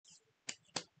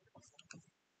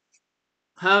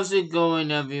How's it going,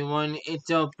 everyone?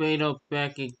 It's Albedo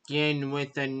back again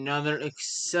with another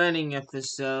exciting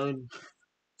episode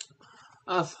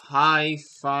of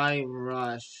Hi-Fi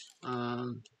Rush.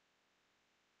 Um,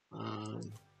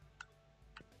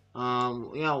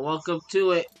 yeah, welcome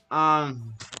to it.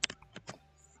 On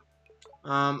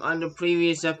the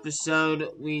previous episode,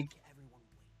 we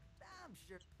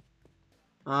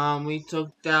took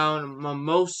down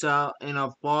Mimosa in a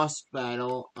boss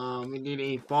battle. We did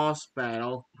a boss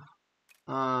battle.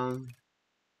 Um,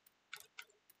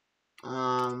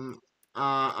 um,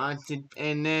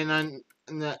 and then on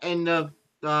the end of,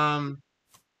 um,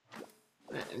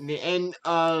 the end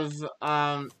of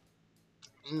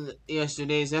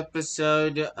yesterday's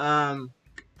episode, Chai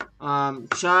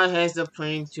has a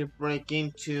plan to break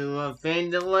into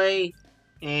Vandalay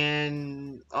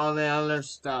and all the other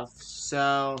stuff.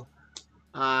 So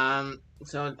on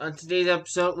today's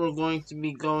episode, we're going to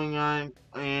be going on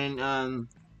and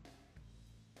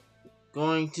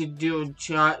going to do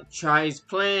Chai's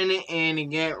plan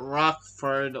and get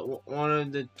RogueFort, one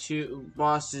of the two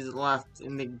bosses left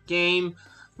in the game.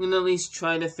 I'm gonna at least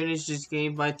try to finish this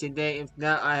game by today. If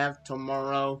not, I have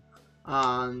tomorrow.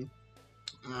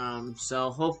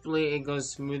 So hopefully it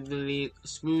goes smoothly,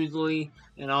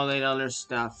 and all that other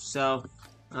stuff. So,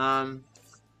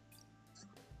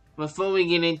 before we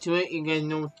get into it, you guys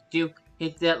know what to do.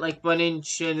 Hit that like button,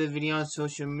 share the video on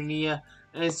social media,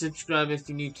 and subscribe if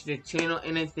you're new to the channel,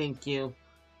 and I thank you.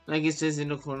 Like it says in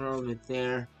the corner over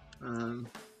there.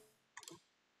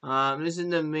 This is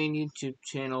the main YouTube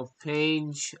channel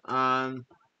page.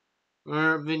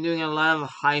 We've been doing a lot of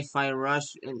Hi-Fi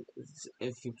Rush, and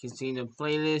if you can see in the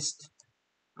playlist.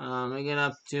 I got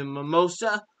up to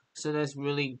Mimosa, so that's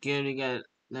really good. We got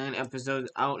 9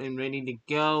 episodes out and ready to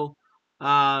go.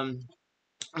 Like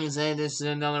I said, this is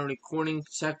another recording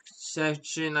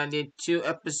section. I did 2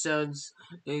 episodes.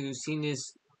 You've seen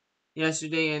this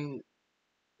yesterday and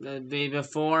the day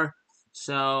before.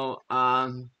 So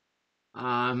we're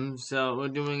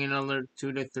doing another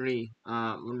 2 to 3.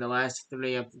 The last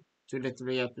 2 to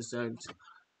 3 episodes.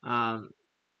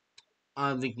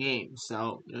 Of the game.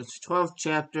 So there's 12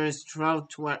 chapters, 12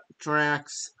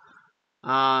 tracks.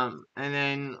 And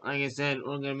then, like I said,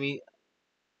 we're gonna be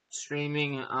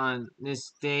streaming on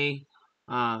this day.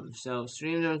 So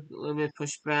streams are a little bit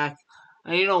pushed back.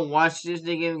 I need to watch this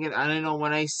again because I don't know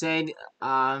what I said.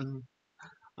 But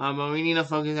we need to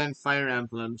focus on Fire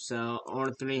Emblem,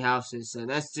 or Three Houses. So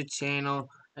that's the channel.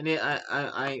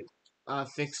 I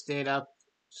fixed it up.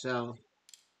 So,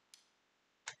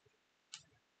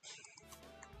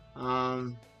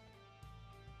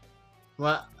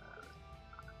 what?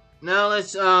 Now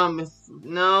let's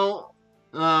now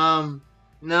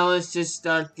let's just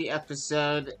start the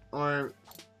episode, or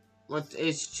what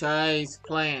is Chai's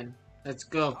plan? Let's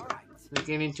go. Let's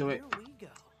get into it. Here we go.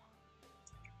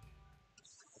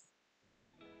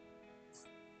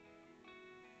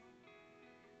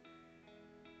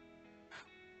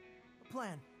 A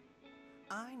plan.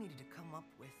 I needed to come up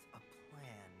with a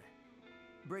plan.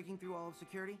 Breaking through all of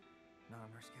security? Not on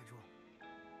our schedule.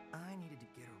 I needed to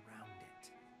get around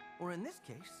it. Or in this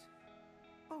case,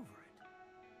 over it.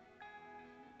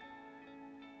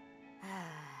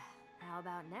 How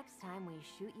about next time we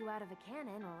shoot you out of a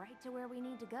cannon right to where we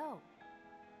need to go?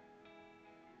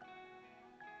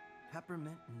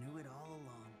 Peppermint knew it all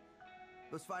along.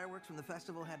 Those fireworks from the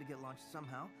festival had to get launched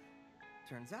somehow.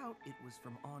 Turns out it was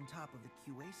from on top of the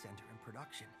QA center in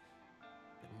production.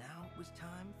 But now it was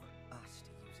time for us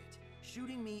to use it.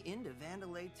 Shooting me into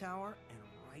Vandalay Tower and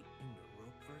right into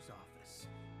RogueFort's office.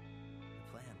 The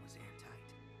plan was airtight.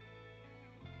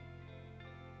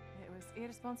 It was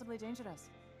irresponsibly dangerous.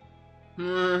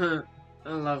 I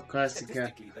love Corsica.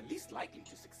 Statistically, the least likely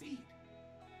to succeed.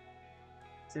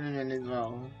 Cinnamon as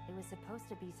well. It was supposed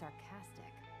to be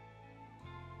sarcastic.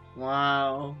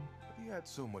 Wow. But he had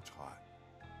so much heart.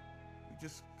 We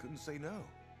just couldn't say no.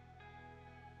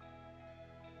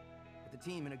 With the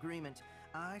team in agreement,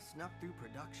 I snuck through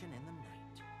production in the night.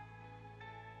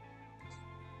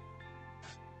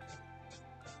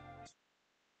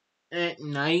 At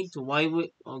night? Why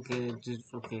would... Okay,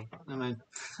 just... Okay, never mind.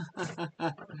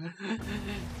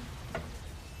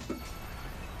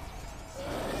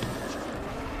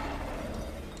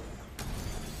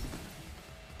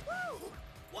 Woo!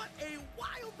 What a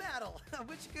wild battle! I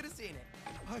wish you could have seen it.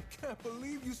 I can't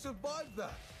believe you survived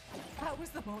that. That was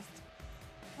the most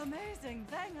amazing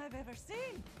thing I've ever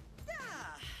seen.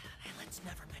 Ah, let's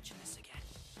never mention this again.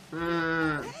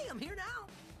 Hey, I'm here now.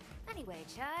 Anyway,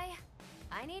 Chai,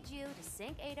 I need you to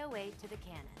sink 808 to the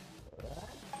cannon.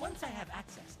 Once I have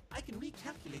access, I can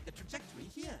recalculate the trajectory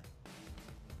here.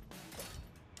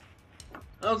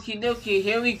 Okie dokie,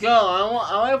 here we go. I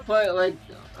want to play like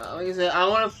I said, I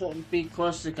want to be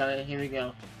Corsica. Here we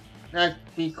go. Not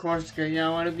be Corsica. Yeah, I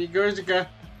want to be Corsica.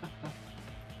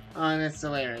 Oh, that's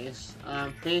hilarious.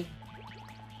 P.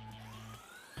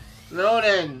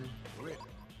 Loading. Rick,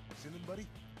 Cinnamon buddy,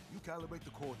 you calibrate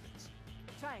the coordinates.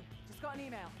 Chang, just got an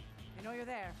email. I know you're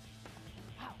there.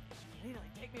 Wow, should really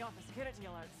take me off the security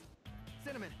alerts.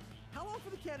 Cinnamon, how long for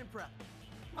the cannon prep?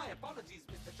 My apologies,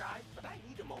 Mr. Chai, but I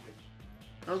need a moment.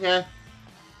 Okay.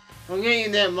 We'll get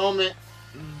you that moment.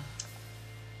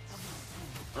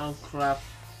 Oh crap.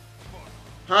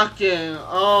 Hawking.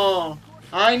 Oh,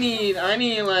 I need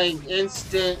like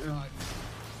instant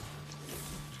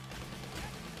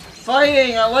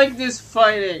fighting. I like this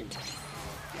fighting.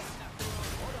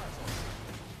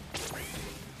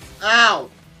 Ow.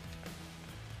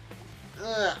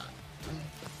 Ugh.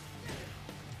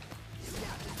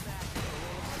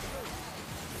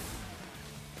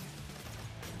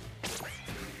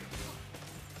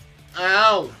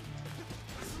 Ow.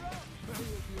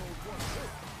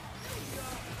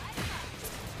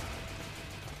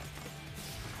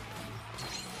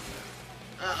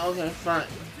 Okay, fine.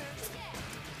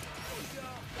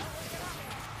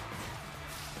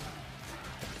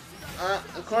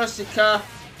 Corsica.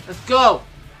 Let's go.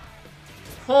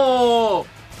 Oh.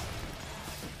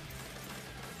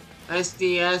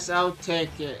 SDS, I'll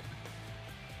take it.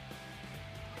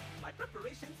 My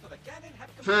preparations for the cannon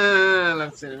have completed.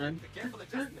 Left Cinnamon. The careful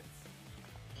adjustments.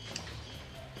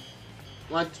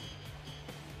 What? Is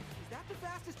that the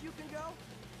fastest you can go?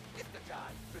 Mr.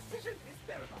 Chai, precision is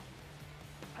paramount.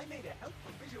 I made a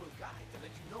helpful visual guide to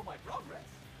let you know my progress.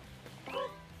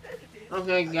 There it is.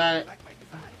 Okay, got it. Like my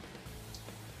design.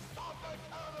 Stop the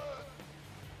cannon!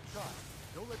 Try.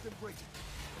 Don't let them break it.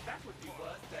 That would be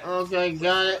worse than Okay,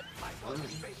 got it. my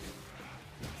concentration.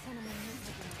 Cinnamon, you're taking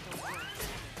it so worse.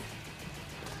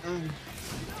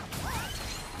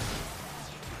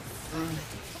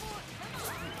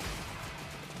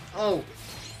 Oh.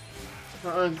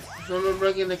 Someone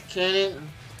breaking the cannon.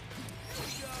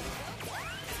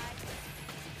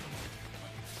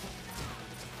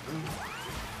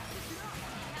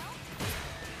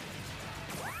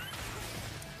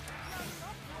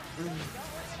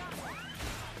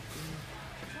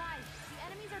 Try. The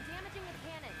enemies are damaging the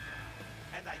cannon.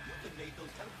 And I even made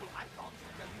those helpful icons to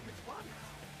tell you which one.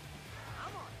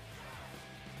 Come on.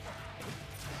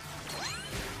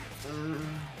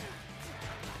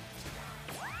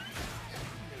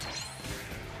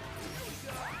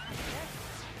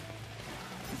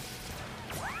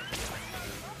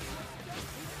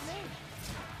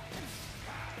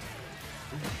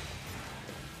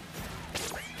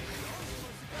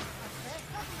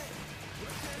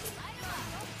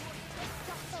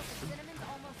 Cinnamon's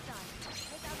almost done.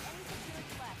 Take out any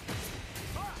security left.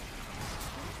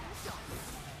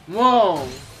 Whoa.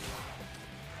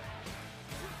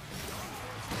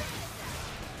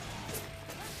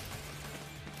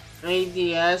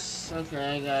 ADS. Okay,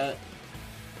 I got it.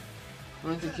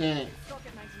 Where's the cannon? Stuck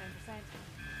at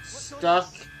 99%. Stuck.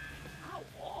 How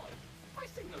odd. My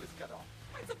signal is cut off.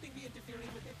 Might something be interfering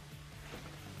with it?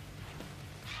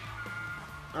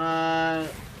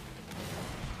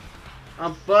 A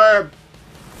burp.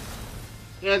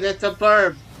 Yeah, that's a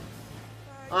burp.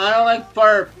 I don't like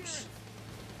burps.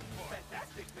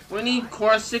 Fantastic, Mr. We need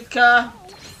Corsica.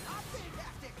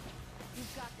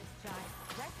 You've got this, Jai.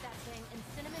 Rest that thing, and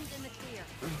Cinnamon's in the clear.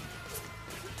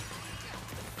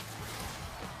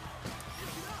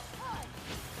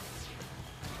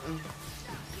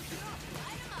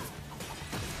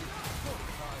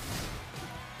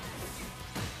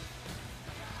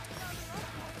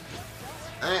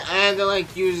 I had to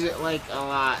like use it like a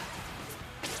lot.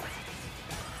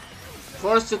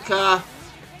 Corsica.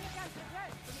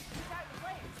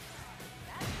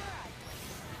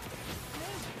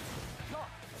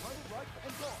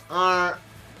 Are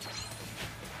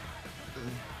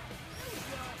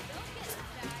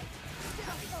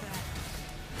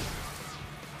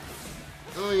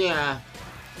oh yeah.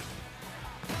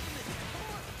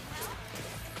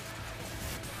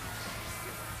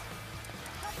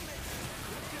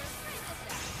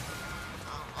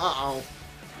 Uh-oh.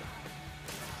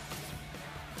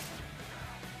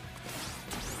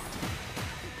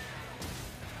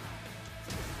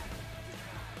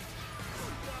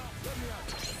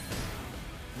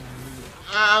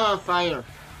 I'm on fire.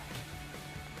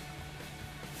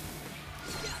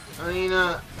 I mean,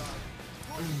 oh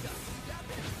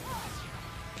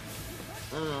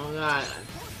god.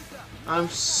 I'm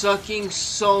sucking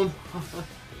so much.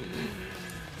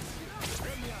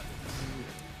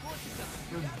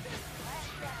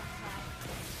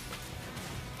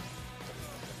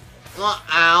 Oh,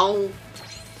 ow.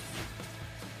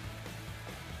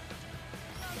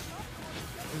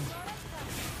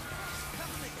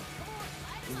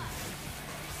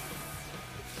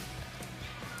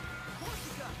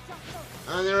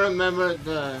 I don't remember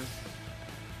the...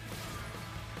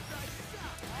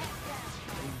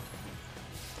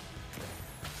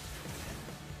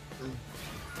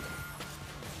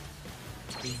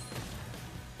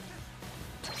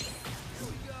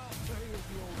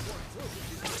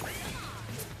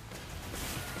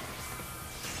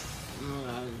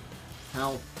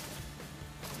 Help.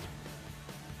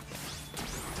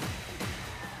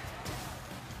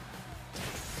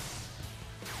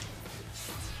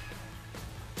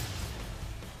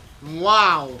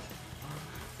 Wow.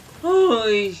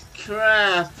 Holy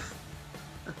crap.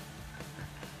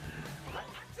 My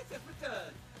access has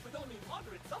returned, with only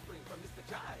moderate suffering from Mr.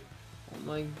 Jive. Oh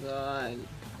my god.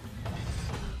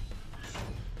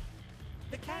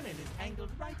 The cannon is angled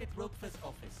right at RogueFort's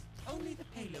office. Only the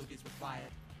payload is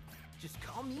required. Just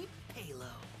call me Palo.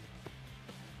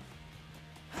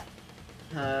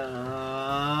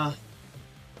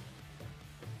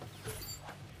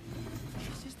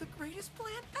 This is the greatest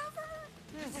plan ever.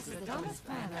 This is the dumbest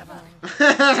plan ever.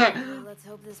 Let's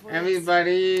hope this works.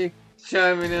 Everybody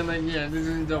chiming in like, yeah, this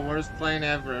is the worst plan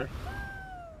ever.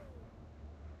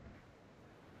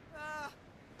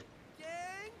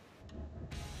 Gang?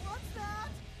 What's that?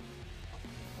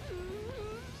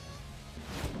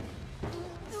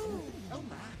 Oh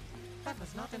my, that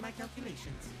was not in my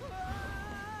calculations.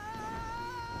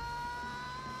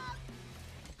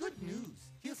 Good news,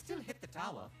 he'll still hit the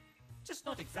tower. Just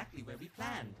not exactly where we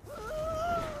planned.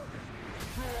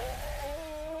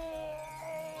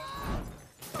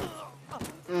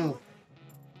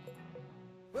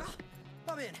 Well,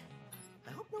 I'm in.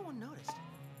 I hope no one noticed.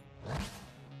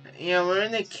 Yeah, we're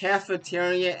in the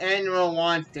cafeteria and we're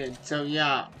wanted, so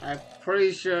yeah, I'm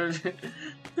pretty sure.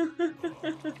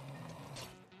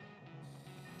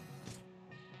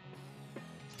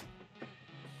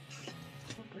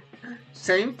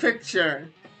 Same picture.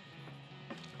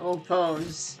 Oh,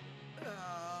 pose.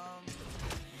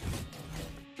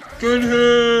 Good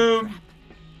him.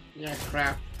 Yeah,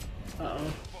 crap.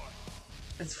 Uh-oh.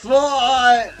 It's full.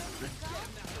 I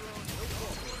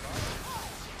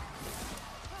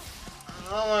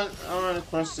want to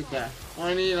cross the gap.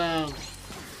 I need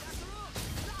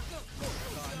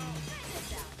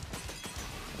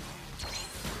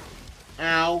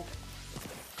Ow.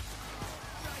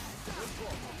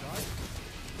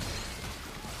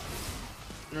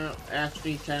 No,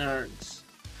 actually 10 hurts.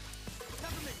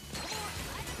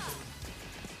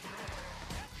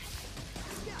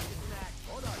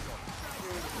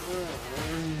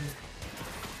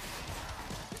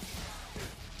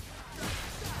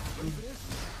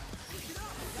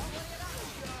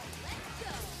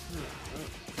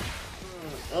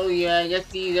 Oh yeah, I get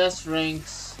the S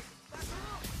ranks.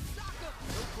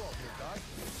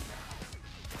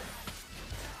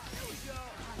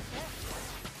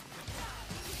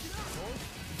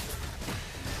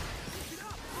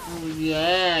 Oh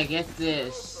yeah, I get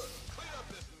this.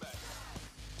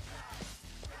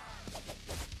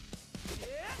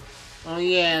 Oh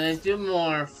yeah, let's do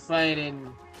more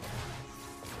fighting.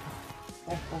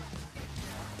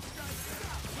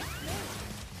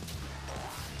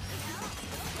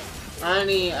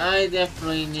 I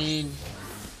definitely need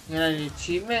an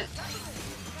achievement.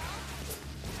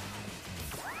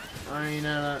 I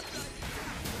know that.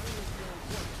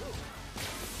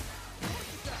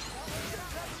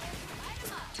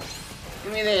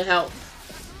 Give me the help.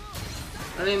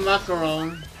 I need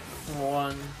macaron for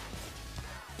one.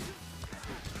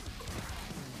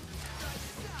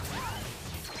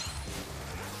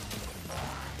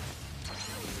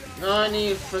 No, I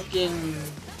need freaking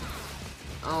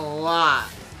a lot.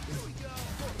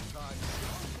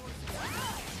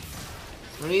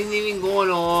 What is even going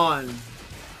on?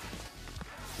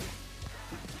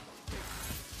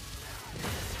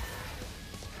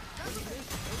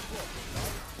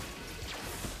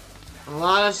 A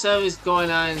lot of stuff is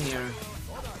going on here.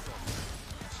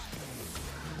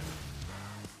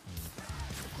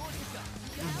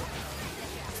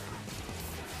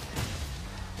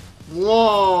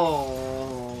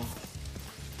 Whoa!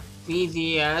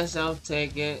 BDS, I'll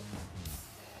take it.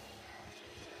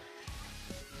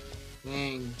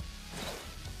 Dang.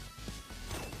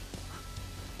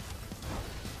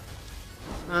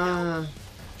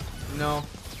 No.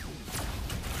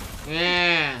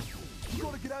 Yeah. You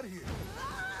gotta get out of here.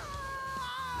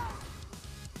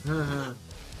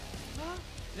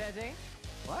 Ready?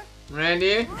 What?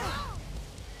 Ready?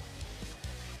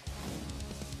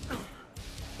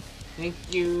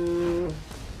 Thank you.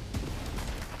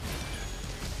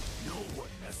 No one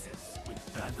messes with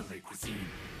family cuisine.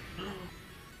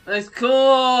 That's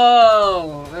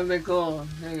cool. That'd be cool.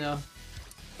 There you go.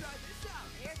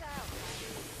 Here's out.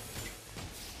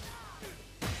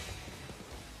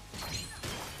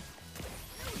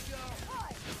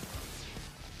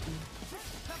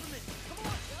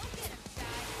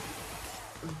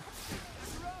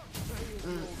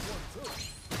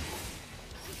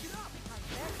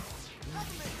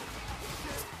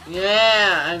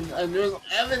 Yeah, I'm doing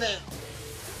everything.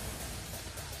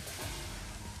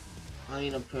 I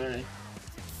need a parry.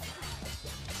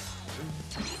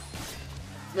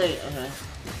 Wait, okay.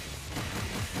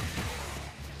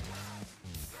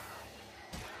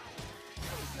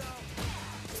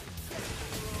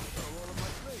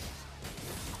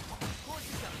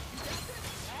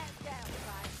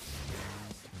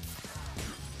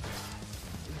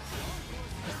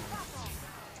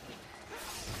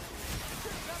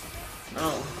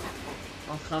 Oh.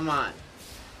 Oh, come on.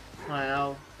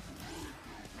 Well.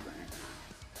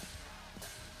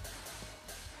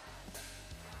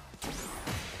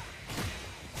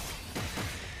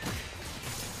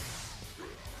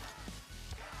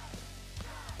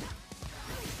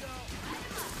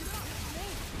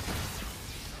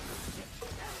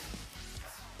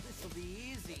 This'll be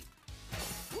easy.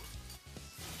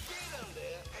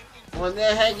 What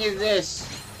the heck is this?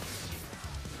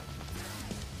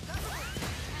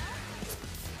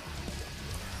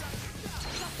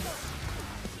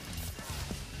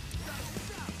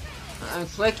 I'm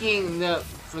clicking the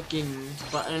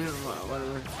freaking button or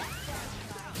whatever.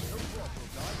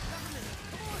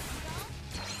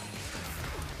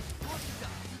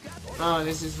 Oh,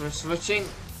 this is for switching?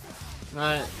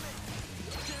 Got it.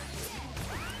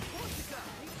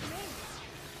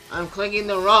 I'm clicking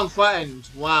the wrong buttons.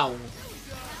 Wow.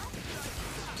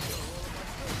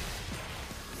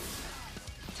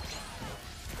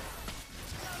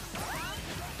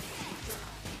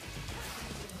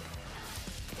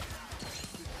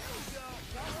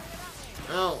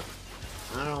 Oh,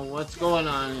 I don't know what's going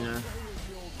on here.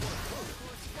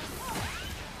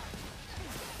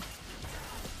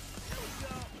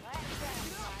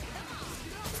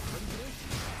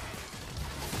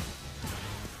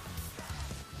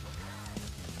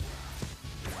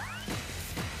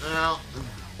 Well,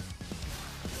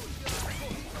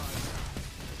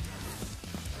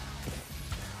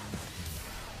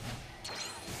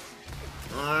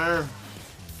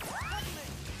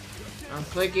 I'm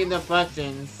clicking the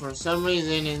button. For some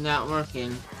reason, it's not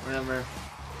working. Whatever.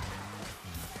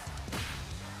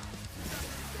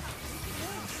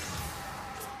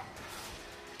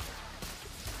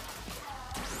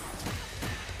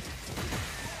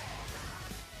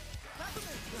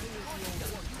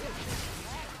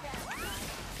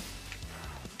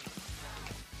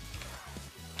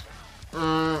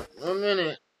 One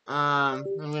minute. I'm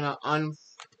gonna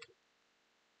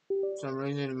for some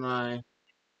reason my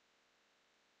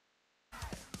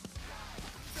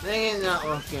thing is not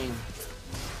working.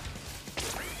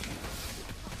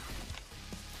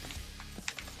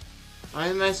 Why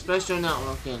is my special not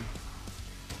working?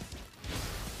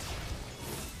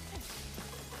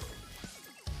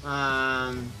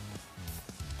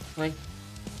 Click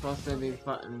both of these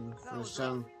buttons for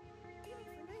some.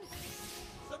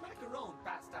 The macaron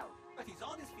passed out, but he's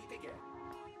on his feet again.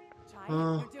 Chai,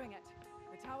 you're doing it.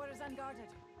 The tower is unguarded.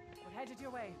 We're headed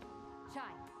your way.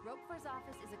 Chai, RogueFort's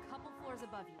office is a couple floors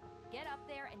above you. Get up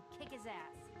there and kick his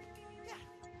ass.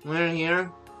 Where here?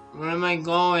 Where am I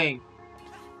going?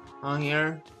 Oh,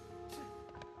 here?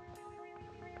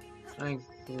 Like,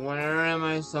 where am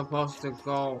I supposed to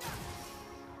go?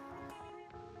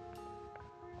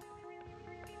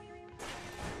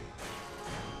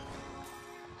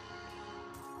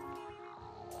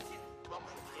 Come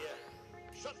in here.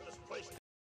 Shut this place down.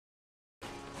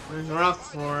 Where's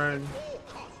RogueFort? All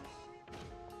costs.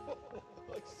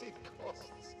 I see the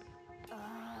costs.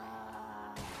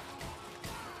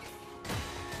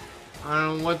 I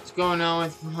don't know what's going on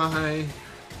with my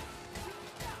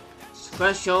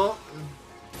special.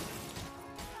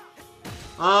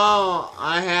 Oh,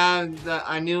 I have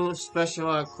a new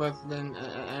special equipment.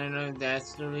 I don't know if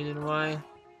that's the reason why.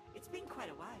 It's been quite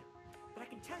a while, but I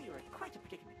can tell you're in quite a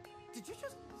predicament. Did you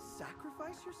just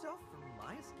sacrifice yourself for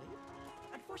my escape?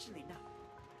 Unfortunately not.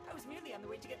 I was merely on the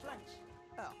way to get lunch.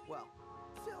 Oh, well.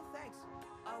 Still, thanks.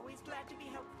 Always glad to be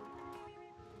helpful.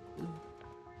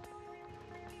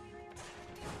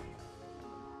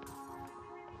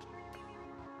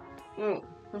 Oh,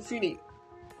 graffiti.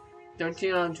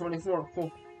 13 on 24.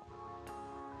 Cool.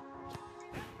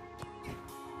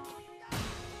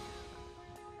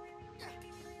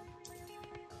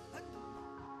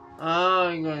 Oh,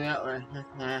 you go that way.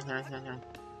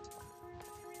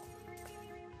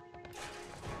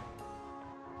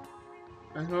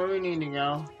 That's where we need to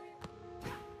go.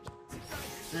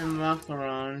 And walk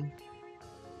around.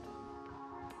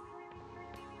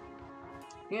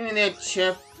 Give me that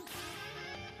chip.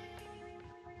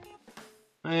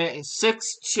 Alright,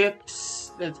 6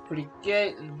 chips. That's pretty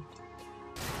good.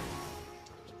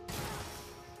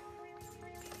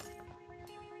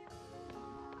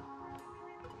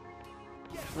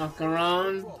 Walk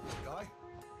around. What's wrong, big guy?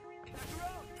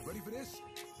 Ready for this?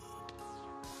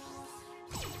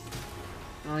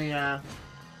 Oh yeah.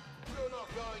 You're not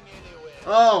going anywhere.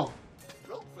 Oh!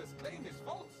 RogueFort's claim is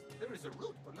false. There is a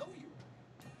route below you.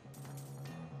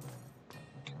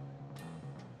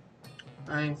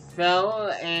 I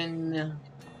fell and...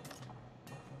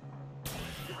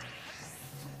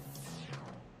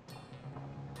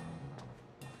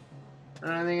 I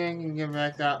don't think I can get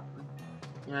back up.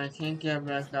 Yeah, I can't get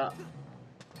back up.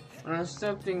 There's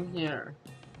something here.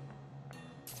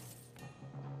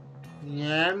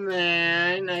 Yeah,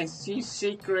 man, I see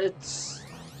secrets.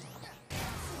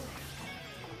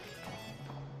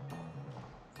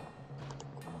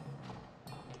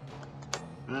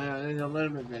 There's a little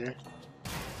bit better.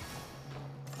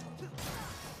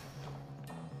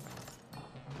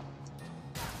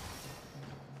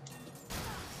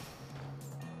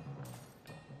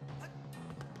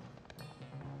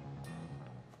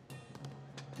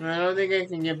 I don't think I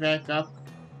can get back up.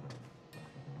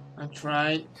 I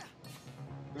tried.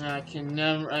 I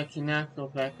cannot go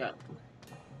back up.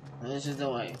 This is the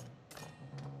way.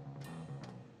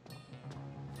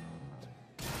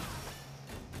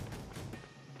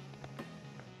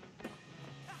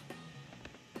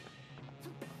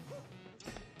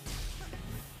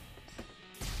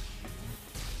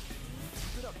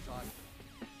 Get up, Ty.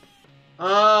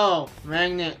 Oh,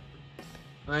 magnet.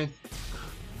 Like,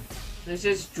 this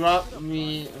just dropped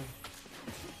me.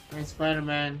 My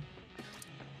Spider-Man.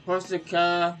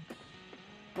 Corsica.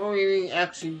 Oh, we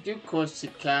actually do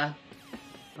Corsica.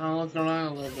 I'll look around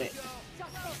a little bit.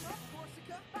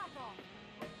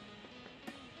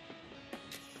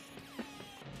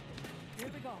 Here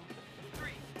we go.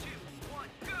 3, 2, 1,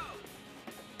 go!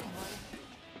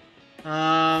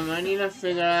 I need to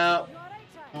figure out You alright,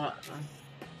 Ty? what.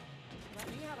 Let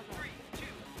me have a go. 3, 2,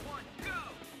 1, go!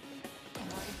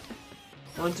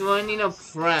 What do I need to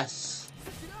press?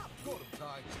 Pick it up. Got him,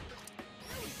 Ty.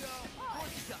 There we go!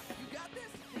 Corsica, you got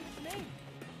this? It's me.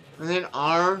 And then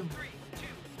R. 3, 2,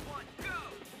 1, go!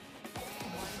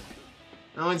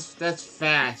 No, that's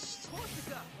fast.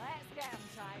 Corsica! Let's get him,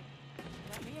 Ty.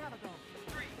 Let me have a go.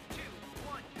 3, 2,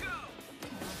 1, go!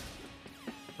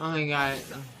 Oh my god. You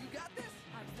got this?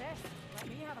 How's this? Let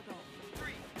me have a go.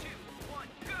 3, 2, 1,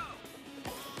 go!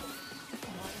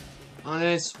 Oh,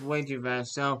 that's way too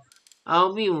fast. So,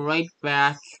 I'll be right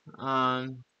back.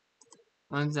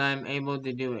 Once I'm able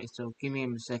to do it. So, give me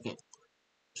a second.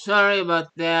 Sorry about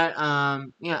that.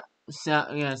 Yeah.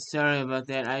 So, yeah, sorry about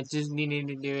that. I just needed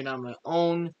to do it on my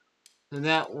own. So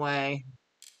that way.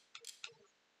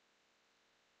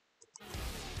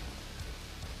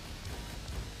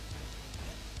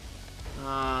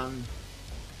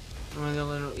 It was a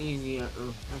little easier.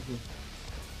 Oh, okay.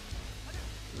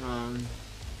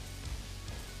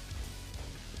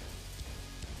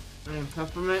 And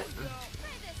peppermint.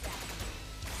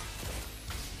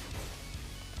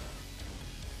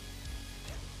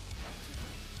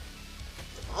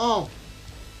 Oh!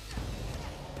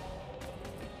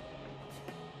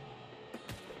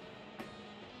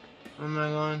 Where am I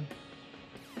going?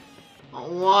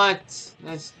 Oh, what?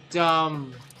 That's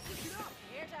dumb.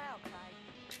 Here to help, Ty.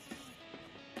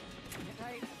 Get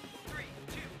tight. 3,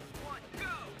 2, 1,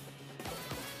 go!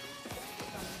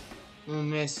 Oh,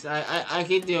 missed. I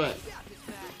can do it. You got this,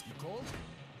 man! You cold?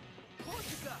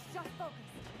 Corsica! Just focus.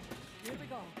 Here we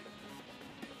go.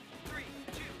 3,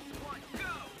 2, 1,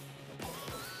 go!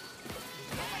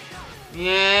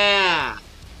 Yeah!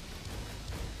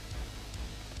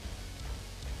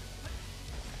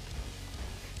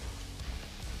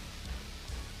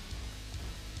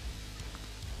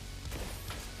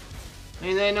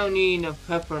 And I don't need a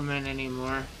peppermint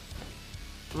anymore.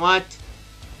 What?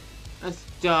 That's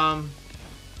dumb.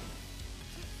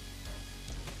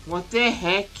 What the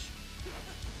heck?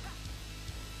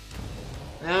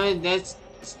 That's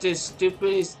the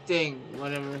stupidest thing.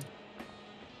 Whatever.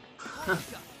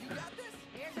 Corsica, you got this?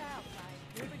 Here to help, Ty.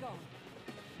 Here we go.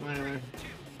 Whatever. 2,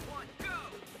 1, go!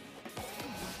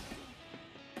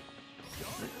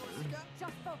 Corsica!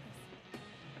 Just focus.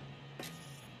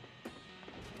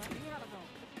 Let me have a go.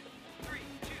 3,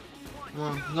 2, 1, Come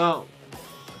on, go!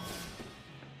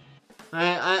 go.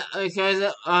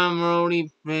 Because already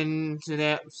been to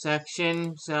that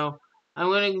section, so I'm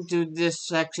gonna do this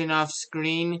section off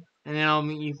screen, and then I'll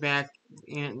meet you back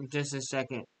in just a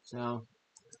second. So,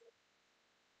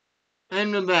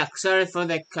 and we're back. Sorry for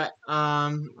that cut.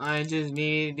 I just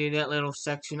needed to do that little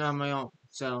section on my own.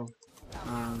 So,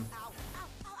 um,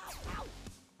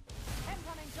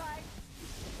 Incoming guy.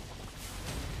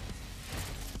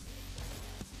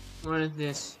 what is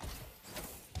this?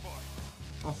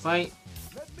 I'll fight.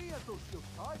 Let me at those shields,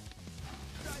 guys.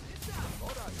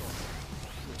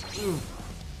 Mm.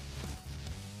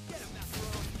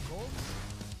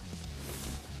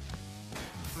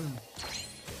 Mm.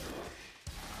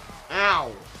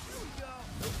 Ow!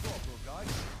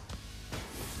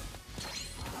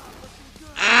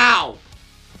 Ow!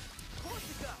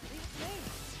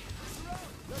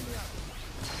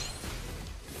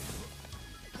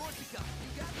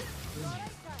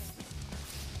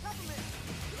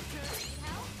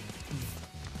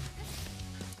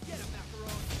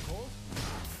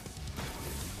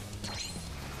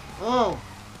 Oh!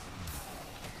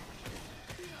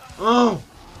 Oh! Oh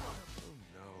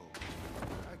no.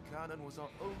 That cannon was our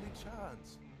only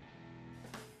chance.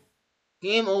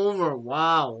 Game over.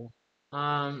 Wow.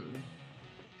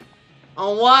 Oh,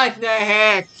 what the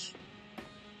heck?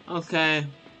 Okay.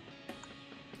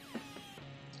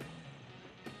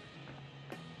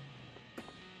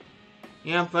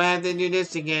 Yep, I have to do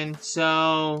this again.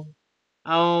 So,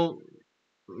 we'll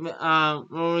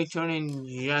return in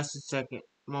just a second.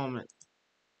 Moment.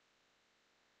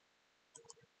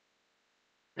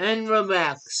 And we're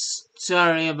back.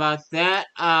 Sorry about that.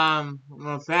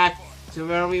 We're back to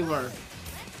where we were.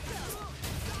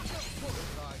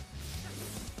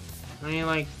 I mean,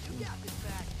 like,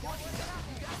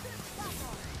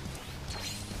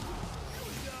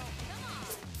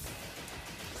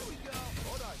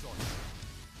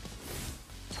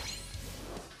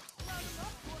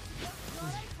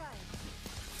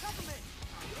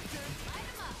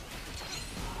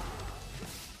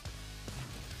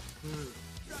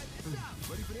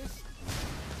 Ready for this?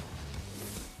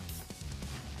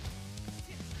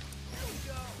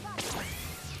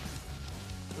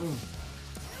 mm.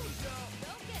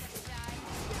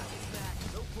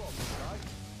 No problem, guys.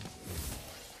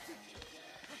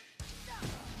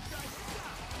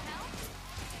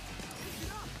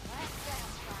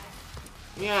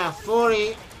 Yeah,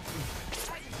 40.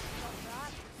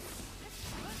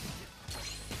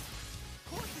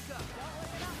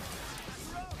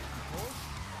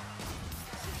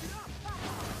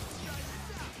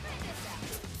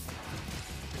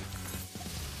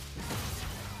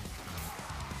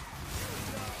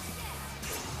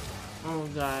 Oh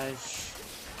gosh.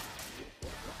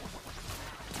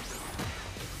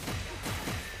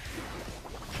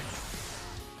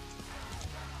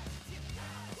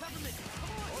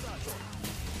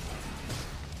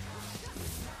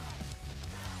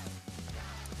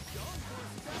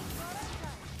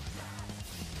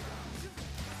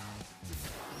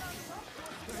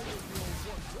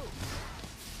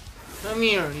 Come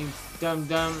here, you dumb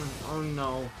dumb. Oh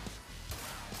no.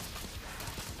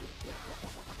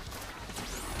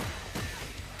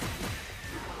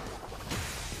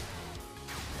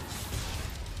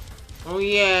 Oh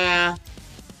yeah.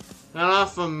 Get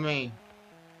off of me.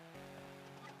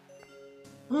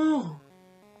 Oh.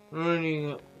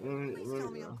 Running. Please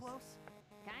tell me I'm close.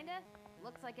 Kinda.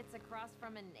 Looks like it's across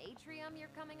from an atrium you're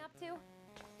coming up to.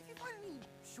 If you find any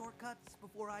shortcuts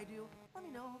before I do, let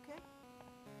me know, okay?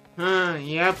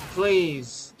 Yeah,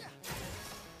 please.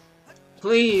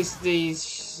 Please,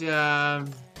 these, Do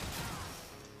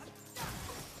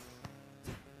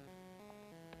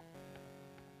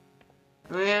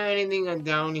we have anything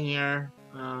down here?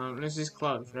 This is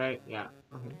closed, right? Yeah.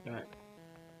 Okay, got it.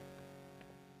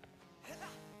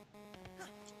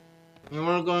 And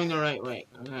we're going the right way.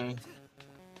 Okay.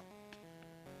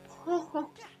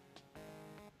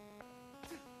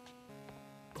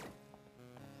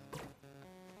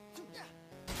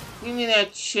 Give me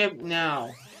that chip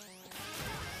now.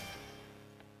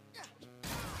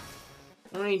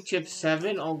 Only chip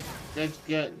 7? Oh, that's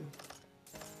good.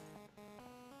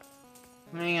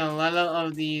 I mean, a lot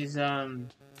of these,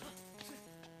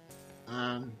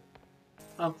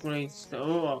 upgrades.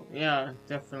 Oh, yeah,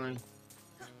 definitely.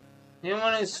 You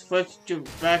want to switch to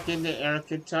back into air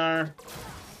guitar?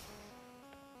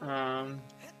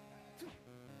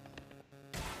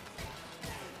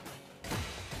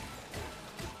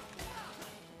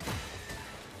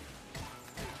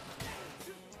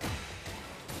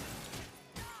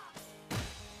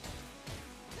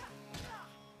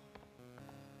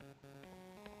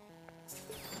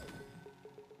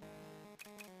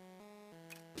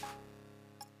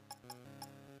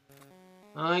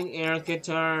 I like air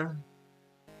guitar.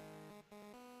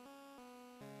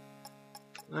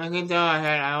 I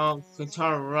want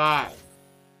guitar ride.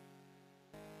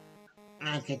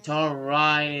 And guitar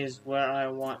ride is where I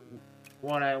want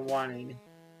what I wanted.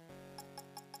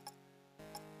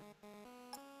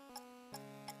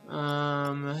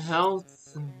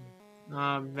 Health,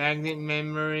 magnet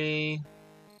memory.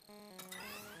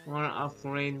 Wanna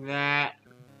upgrade that.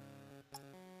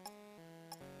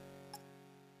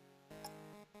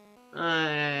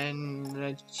 And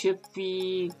the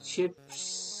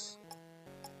chips.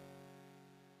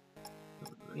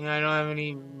 Yeah, I don't have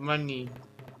any money,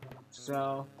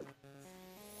 so.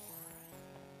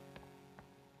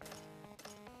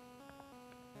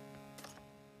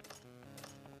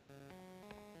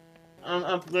 I'm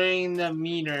upgrading the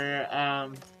meter,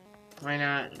 why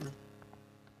not?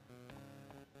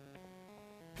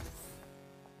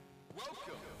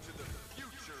 Welcome to the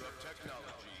future of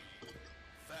technology.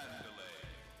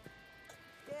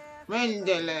 Vandelay.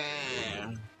 Mandela.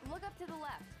 Look up to the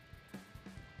left.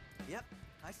 Yep,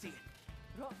 I see it.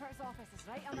 RogueFort's office is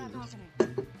right on that balcony.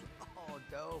 Oh,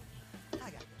 dope. I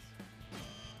got this.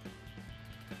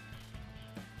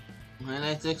 Alright,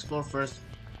 let's explore first.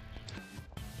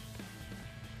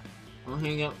 Oh,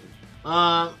 here you go.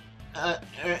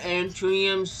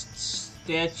 Antrium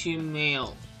statue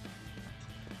mail.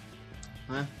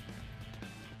 Huh?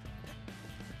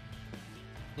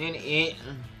 And it.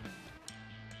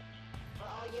 For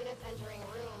all units entering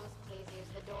rooms, please use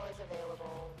the doors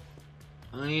available.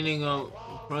 I need to go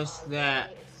press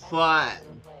that. But.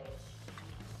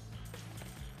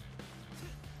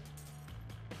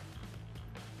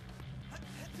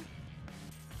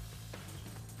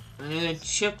 I need a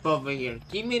chip over here.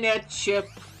 Give me that chip.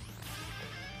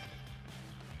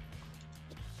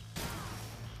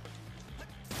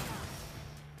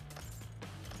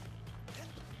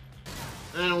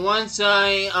 And once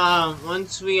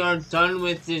we are done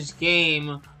with this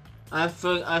game, I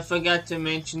forgot to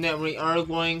mention that we are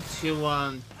going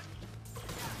to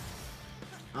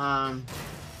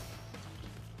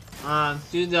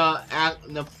do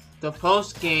the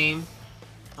post game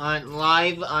on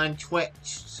live on Twitch.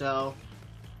 So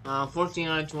 14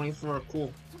 out of 24,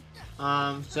 cool.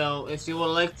 So if you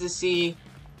would like to see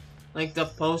like the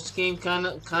post game kind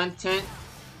of content,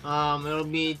 it'll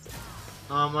be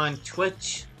on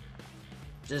Twitch,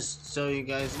 just so you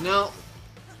guys know.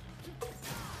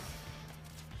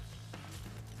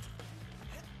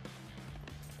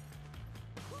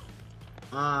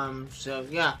 So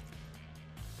yeah.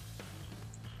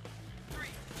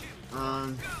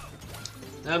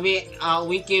 That'll be a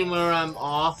weekend where I'm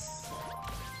off.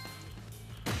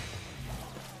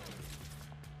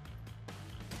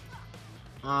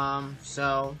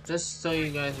 So just so you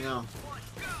guys know.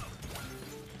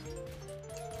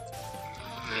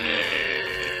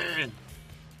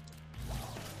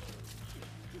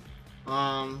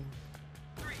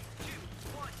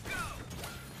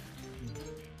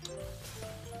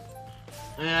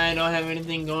 And I don't have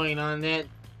anything going on that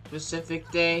specific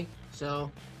day,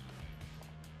 so.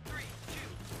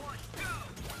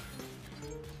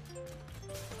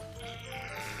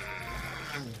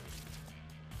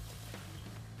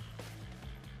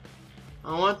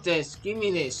 I want this. Give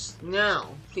me this now,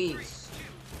 please.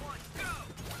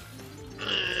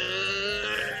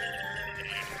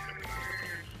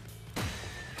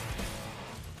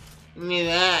 Give me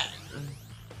that.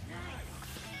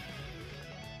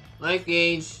 Life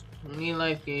gauge. I need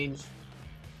life gauge.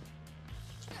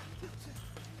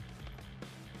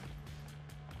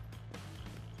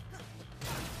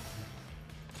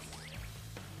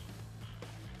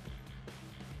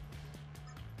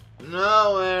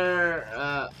 Nowhere.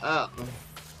 Oh.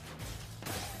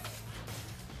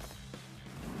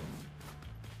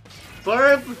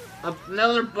 Burp.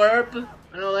 Another burp.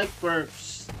 I don't like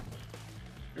burps.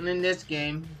 And in this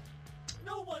game.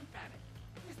 No one panic.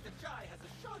 Mr. Chai has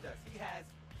assured us he has,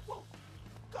 quote,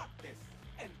 got this,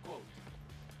 end quote.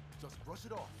 Just brush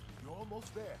it off. You're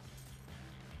almost there.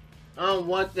 Oh,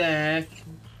 what the heck?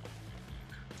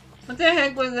 What the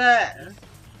heck was that?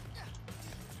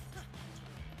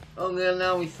 Oh, yeah,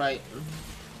 now we fight.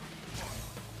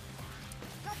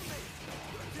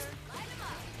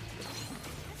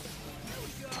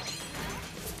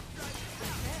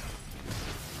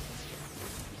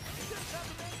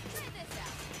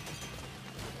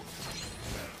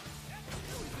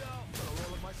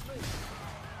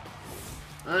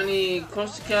 I need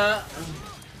Corsica.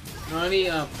 No, I need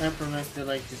Peppermint to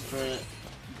like destroy it.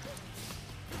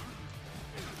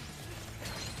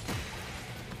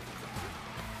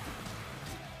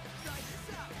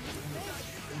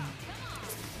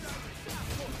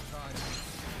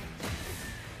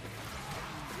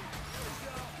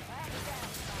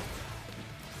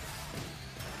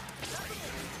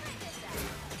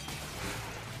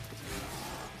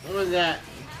 What was that?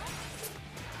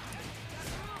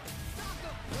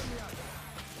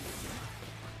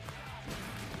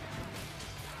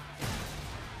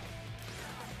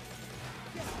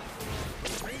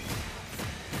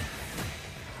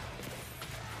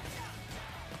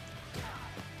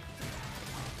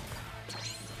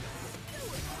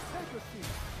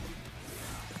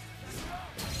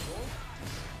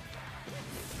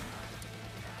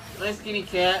 Nice kitty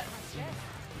cat.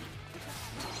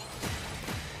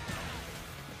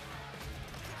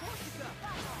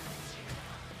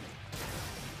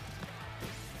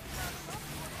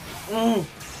 Oh!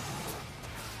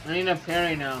 I need a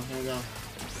parry now. Here we go.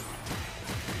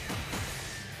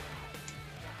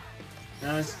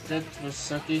 That was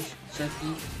sucky.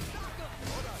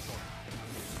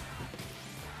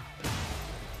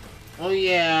 Oh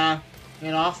yeah.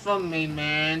 Get off of me,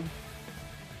 man.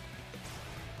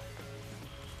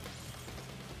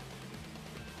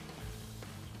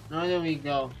 Now there we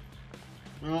go.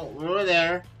 Oh, we're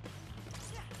there.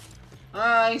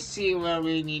 I see where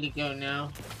we need to go now.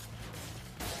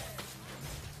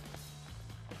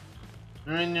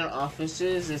 They're in their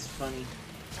offices. It's funny.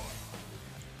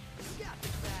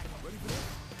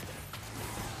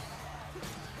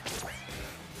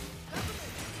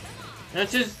 They're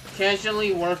just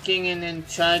casually working, and then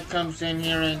Chai comes in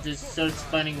here and just starts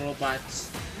fighting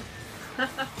robots.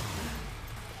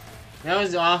 That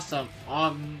was awesome.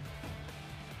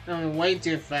 Way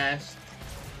too fast.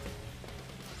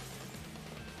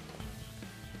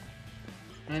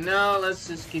 And now let's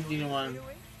just continue on.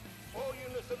 All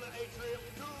units in the atrium,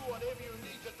 do whatever you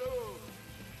need to do.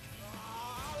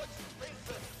 I'll expense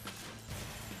it.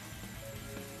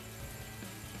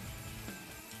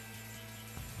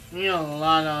 We need a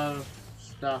lot of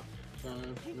stuff.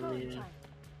 Keep going, Chai.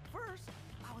 First,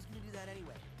 I was gonna do that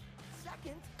anyway.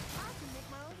 Second, I can make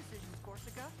my own decisions,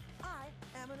 Corsica. I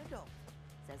am an adult.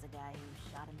 Says a guy who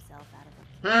shot himself out of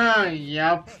a... Ah,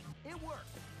 yep. Hey, it worked.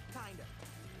 Kinda.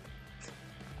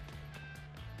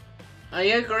 I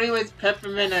agree with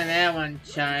Peppermint on that one,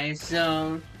 Chai,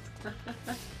 so...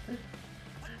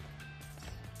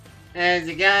 As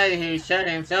the guy who shot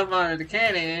himself out of the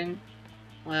cannon,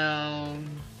 well...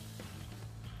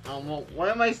 well, why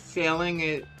am I failing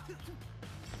at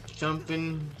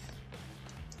jumping?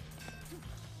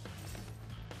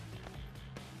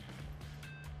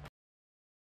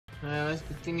 Let's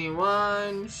continue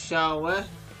on, shall we?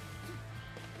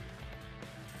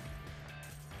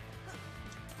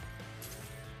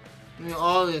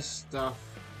 All this stuff.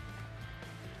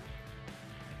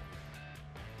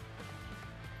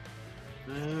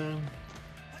 And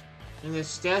the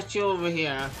statue over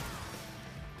here.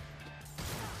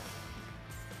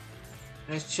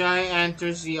 As Chai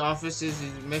enters the offices,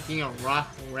 is making a rock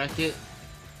racket.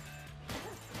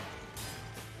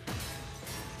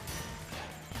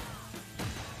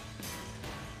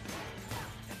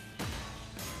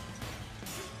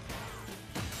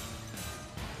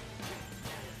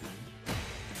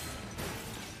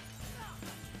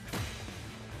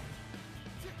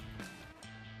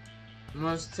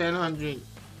 Almost 10,000.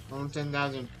 Almost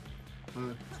 10,000.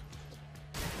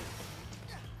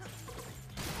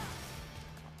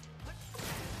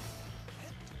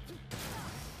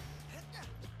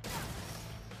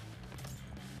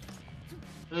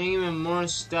 And even more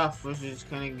stuff, which is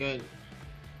kind of good.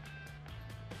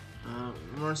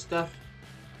 More stuff.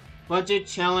 Budget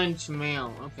challenge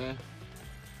mail. Okay.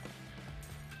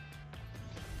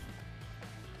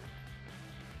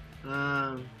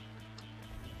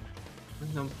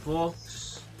 Some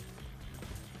books.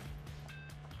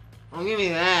 Oh, give me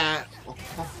that.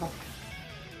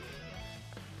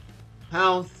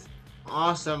 Health.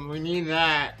 Awesome. We need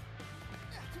that.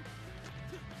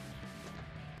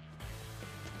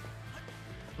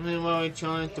 I mean, while we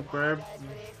challenge the burp. Apologize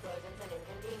for the explosions and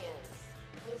inconvenience.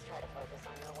 Please try to focus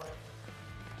on your work.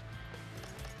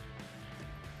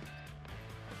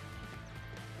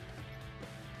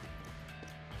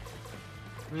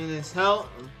 I mean, this help.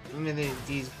 I mean,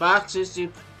 these boxes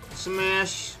to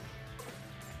smash.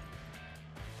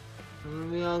 It'll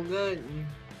be all good.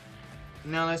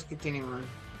 Now let's continue on.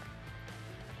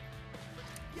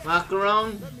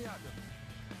 Macaron.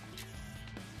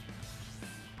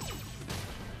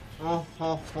 Oh,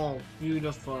 ho, ho,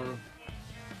 beautiful.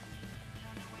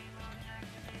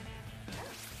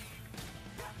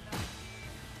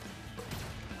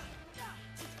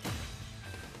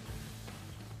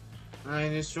 I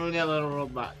destroyed that little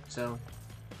robot, so.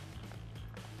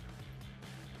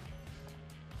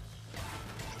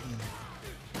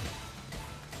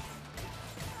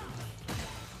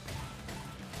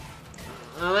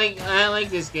 I like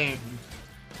this game.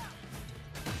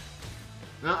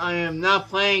 No, I am not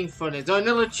playing for this. Oh,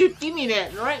 no, Chip, give me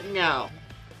that right now.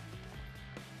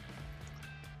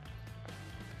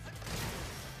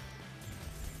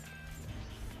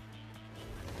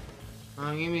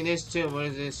 Give me this too. What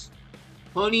is this?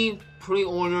 Honey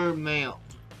pre-order mail.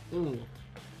 Ooh.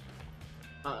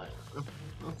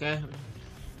 Okay.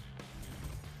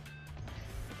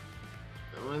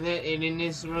 Was it in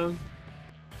this room?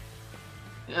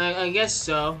 I guess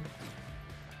so.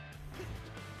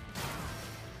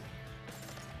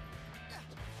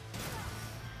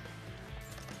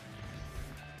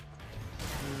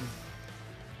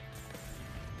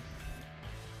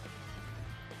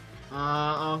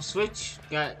 I'll switch.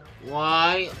 Got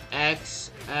Y,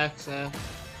 X, X, X.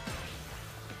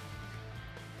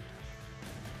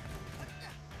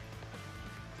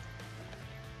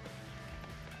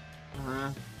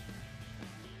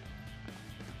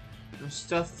 There's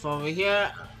stuff over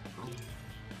here.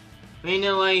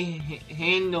 Mainly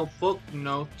handle book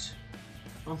note.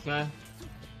 Okay.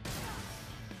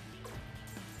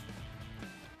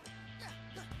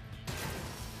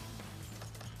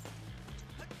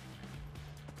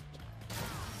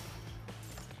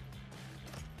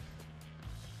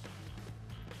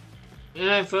 And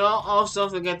I also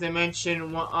forget to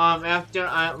mention, after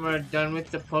we're done with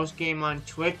the post game on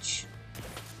Twitch,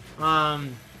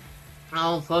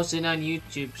 I'll post it on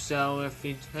YouTube. So if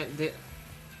you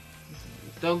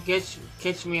don't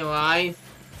catch me live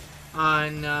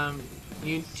on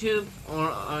YouTube,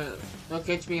 or don't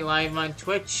catch me live on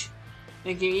Twitch,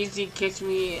 you can easily catch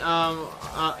me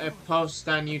a post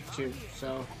on YouTube.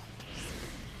 So.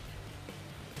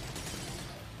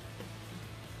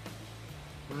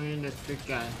 We're in this big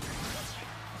guy.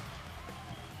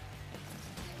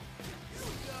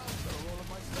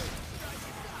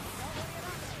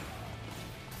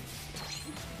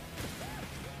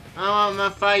 I want my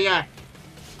fire.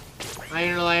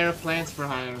 Iron layer plants for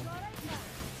hire.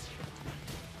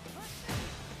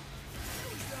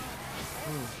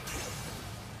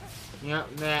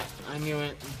 Yep, that. I knew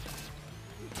it.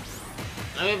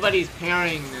 Everybody's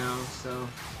parrying now, so.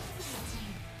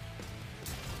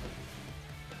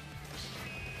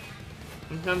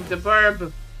 Here comes the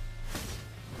burb.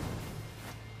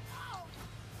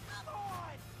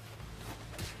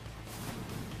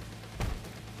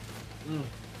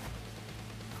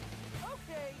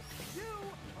 Okay, you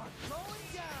are going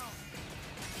down.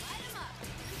 Light him up.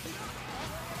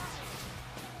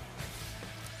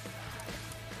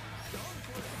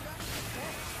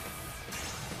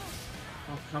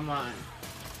 Oh, come on.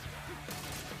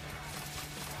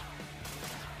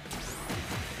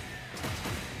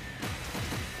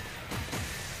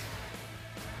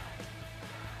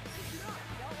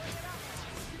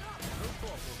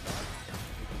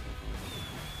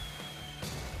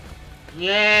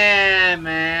 Yeah,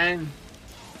 man.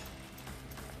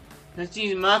 Let's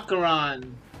use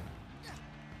macaron.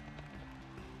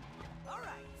 All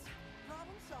right,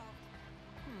 problem solved.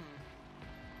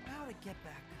 How to get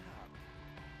back up?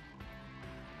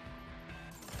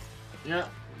 Yep.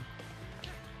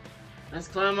 Let's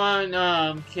climb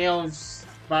on Kale's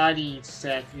body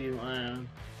sack view.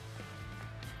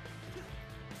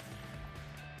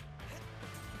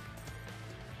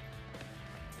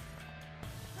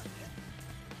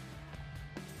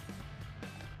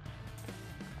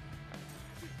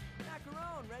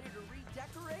 Macaron, ready to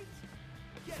redecorate?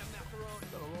 Get him, Macaron.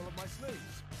 Got a roll of my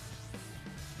sleeves.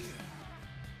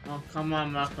 Oh, come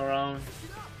on, macaron.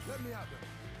 Let me out there.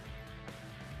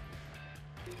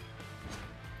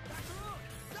 Macaron,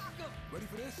 sock him. Ready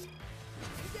for this? You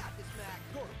got this, Mac.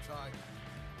 Go to Ty.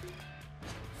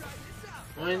 Try this out.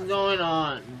 What's going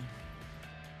on?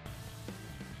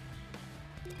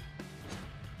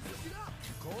 Switch it up.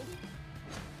 You cold?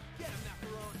 Get him,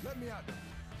 Macaron. Let me out there.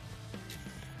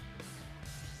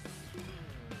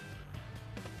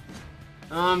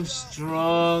 I'm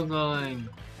struggling.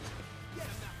 Get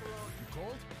him, Macaron. You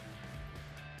cold?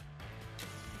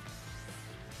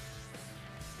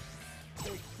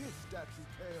 Take this, statue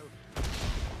tail.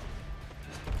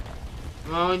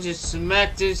 I just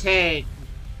smacked his head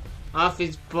off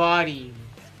his body.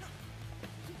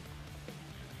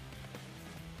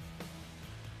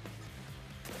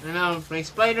 And I'll play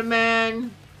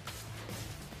Spider-Man.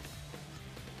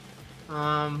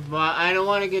 But I don't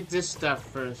want to get this stuff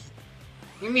first.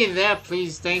 Give me that,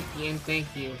 please. Thank you, and thank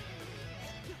you.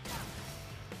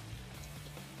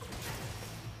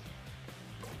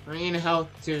 I need health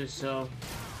too, so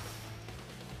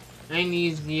I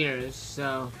need gears,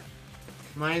 so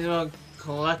might as well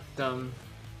collect them.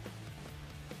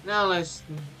 Now let's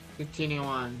continue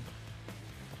on.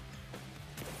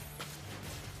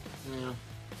 Yeah.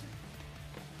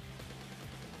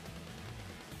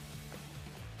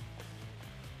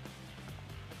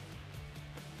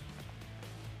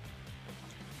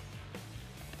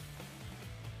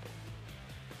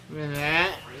 Give me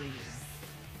that.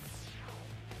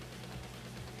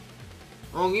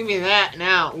 Oh, give me that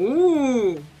now.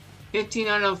 Ooh! 15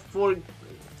 out of 4.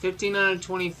 15 out of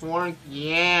 24.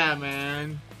 Yeah,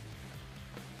 man.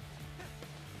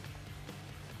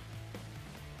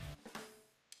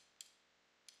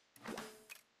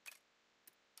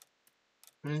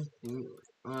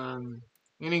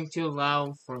 Getting too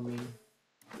loud for me.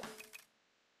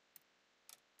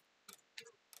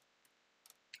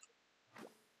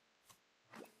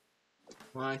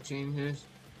 Wanna change this?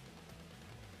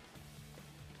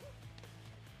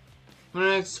 I'm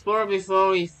gonna explore before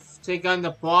we take on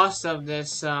the boss of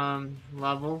this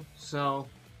level. So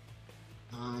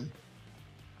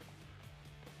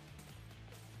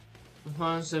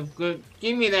want some good.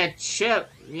 Give me that chip.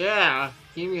 Yeah,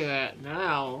 give me that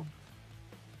now.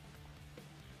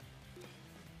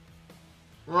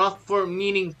 RogueFort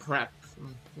meeting prep.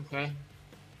 Okay.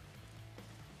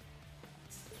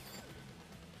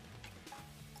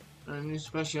 New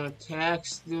special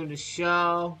attacks. Do the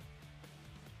show.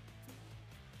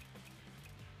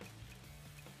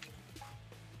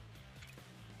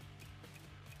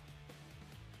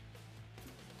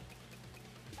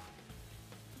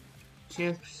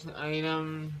 Chips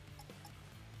item.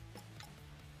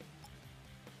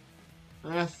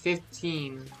 I have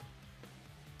 15.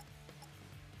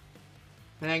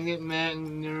 Magnet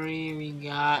Magnary, we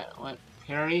got what?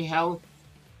 Parry health.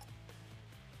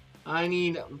 I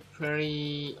need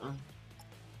parry.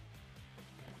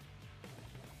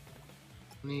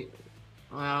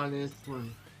 Well, this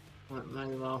one. Might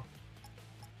as well.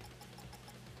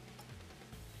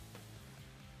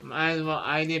 Might as well.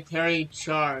 I did parry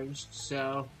charged,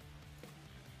 so.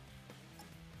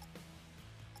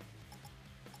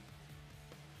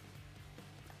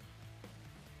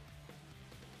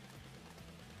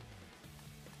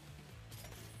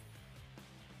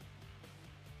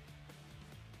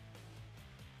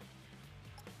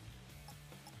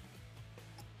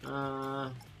 Uh.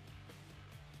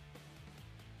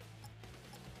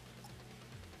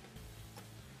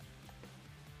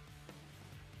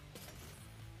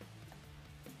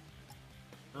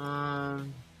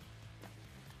 Um.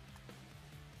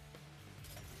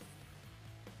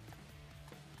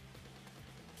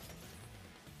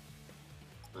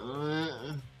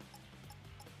 Uh.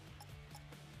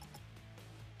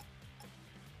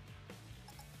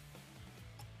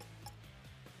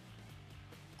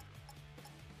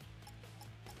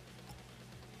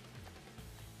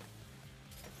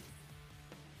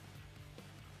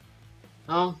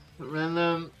 Oh,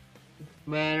 random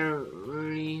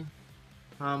battery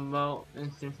combo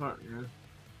instant partner.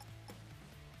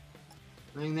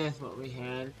 I think that's what we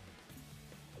had.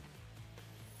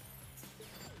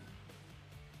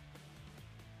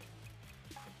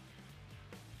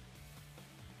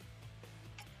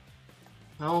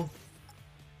 Oh,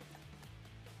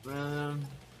 random.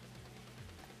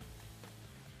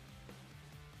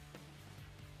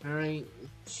 Very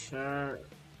sure.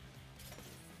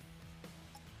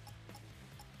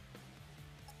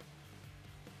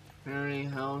 Very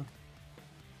health.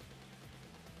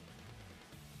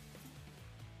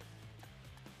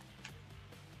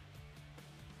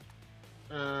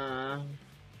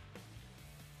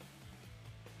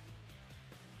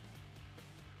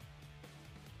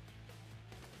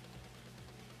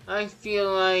 I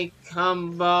feel like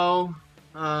combo.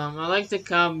 I like the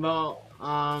combo.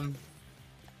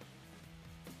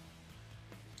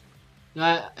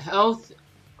 Got health,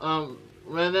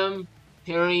 rhythm,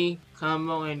 parry,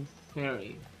 combo, and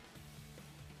parry.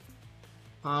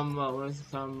 Combo, where's the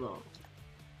combo?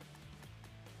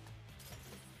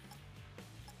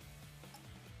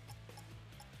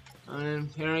 And then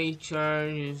parry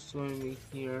charge is going to be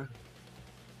here.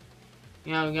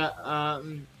 Yeah, we got,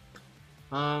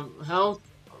 health,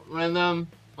 rhythm,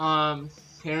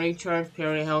 parry charge,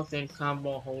 parry health, and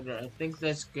combo holder. I think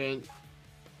that's good.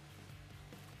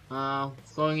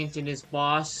 Going into this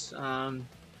boss,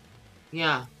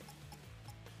 yeah.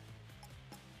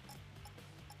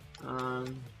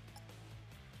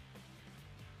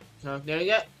 So there you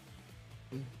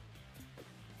go.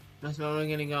 That's what we're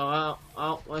gonna go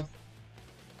out with.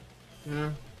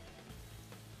 Yeah.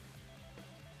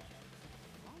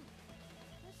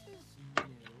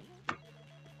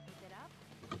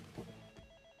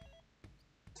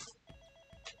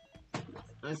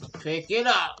 Let's pick it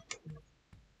up.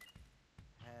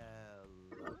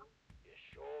 Hello? You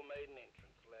sure made an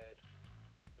entrance, lad.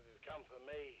 If it come for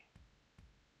me,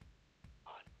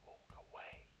 I'd walk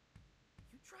away.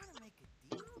 You trying to make a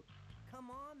deal?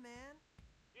 Come on, man.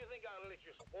 You think I'll let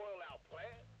you spoil our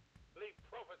plan? Leave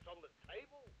profits on the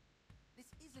table? This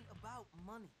isn't about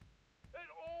money. It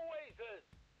always says,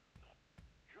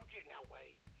 you get in that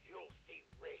way, you'll see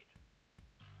red.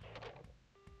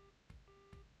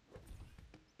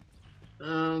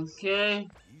 Okay.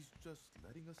 He's just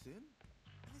letting us in?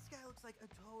 This guy looks like a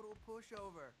total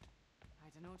pushover. I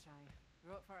don't know, Chai.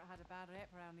 RogueFort had a bad rep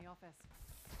around the office.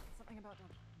 Something about a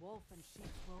wolf in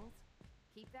sheep's clothes.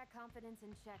 Keep that confidence in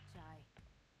check, Chai.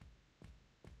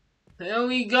 Here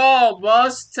we go,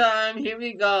 boss time. Here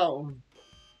we go.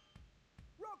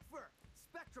 RogueFort,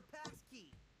 Spectra Pass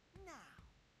key. Now.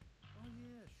 Oh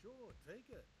yeah, sure, take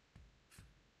it.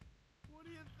 What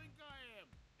do you think I am?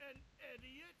 An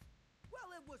idiot?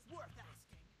 Well, it was worth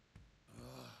asking.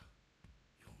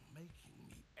 You're making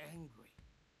me angry.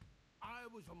 I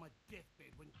was on my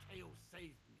deathbed when Tails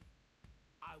saved me.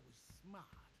 I was smart,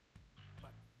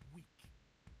 but weak.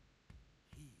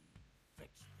 He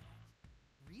fixed that.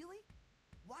 Really?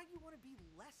 Why do you want to be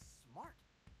less smart?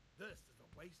 This is a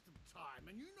waste of time,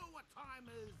 and you know what time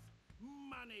is?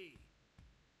 Money.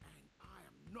 And I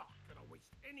am not gonna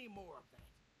waste any more of that.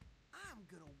 I'm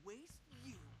gonna waste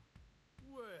you.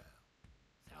 Well,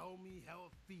 tell me how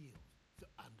it feels to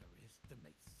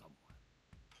underestimate someone.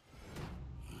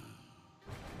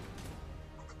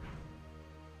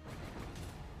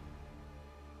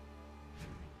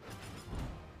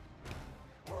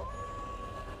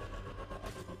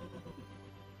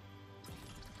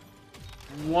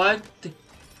 What?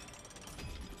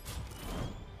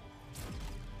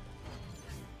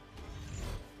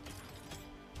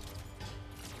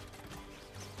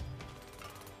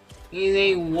 He's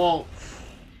a wolf.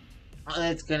 Oh,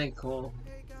 that's kind of cool.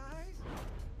 Hey, guys.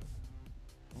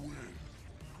 With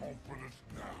confidence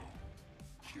now,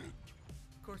 kid.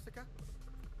 Corsica,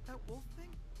 that wolf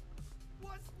thing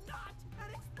was not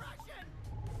an expression!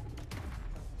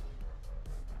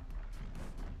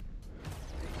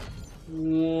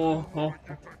 Whoa. You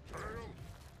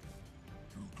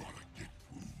gotta get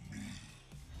through me.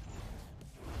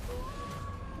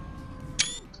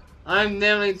 I'm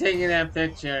definitely taking that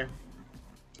picture.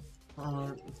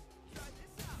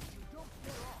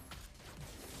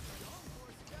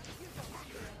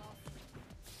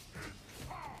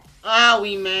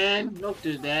 Owie, man. Don't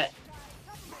do that.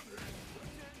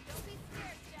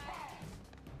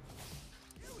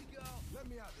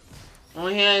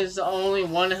 Only has only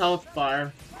one health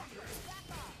bar.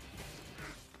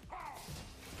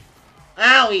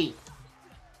 Owie!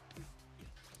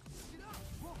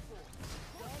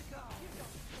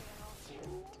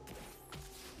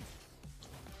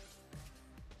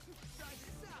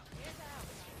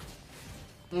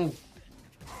 Mm.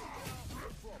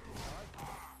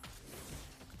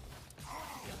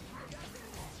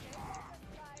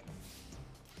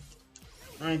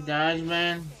 I dodge,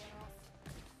 man.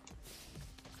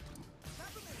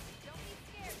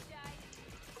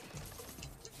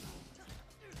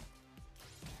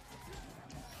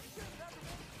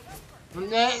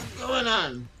 What's going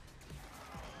on?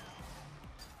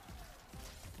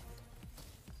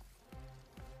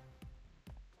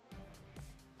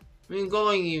 Where you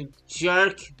going, you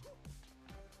jerk?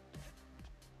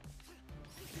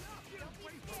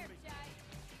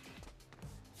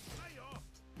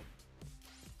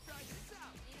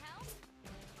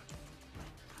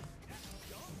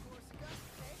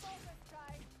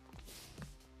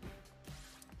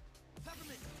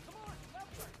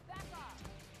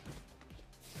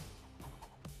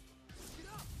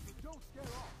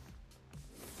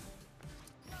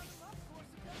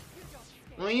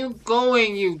 Where are you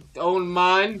going, you old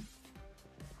man?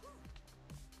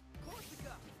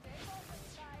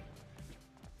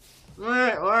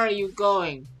 Where are you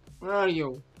going? Where are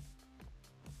you?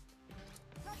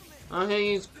 I'm gonna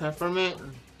use peppermint.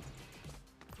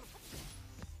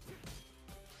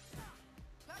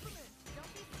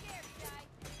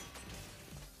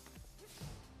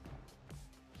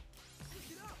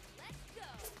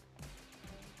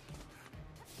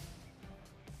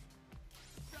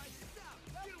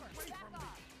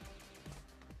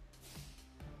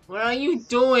 What are you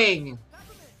doing?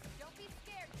 Don't be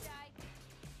scared, Jai.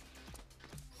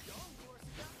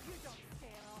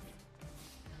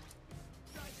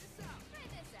 Try this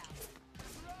out.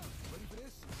 Ready for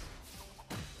this?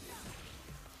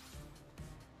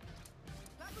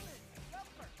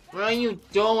 What are you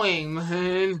doing,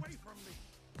 man?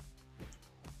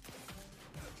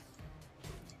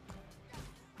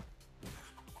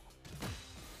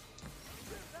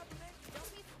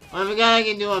 I forgot I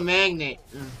can do a magnet.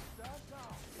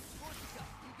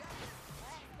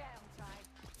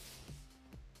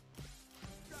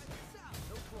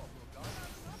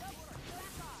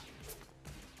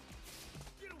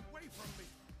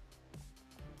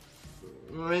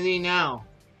 Where is he now?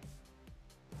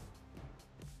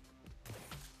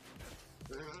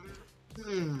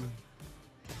 Hmm.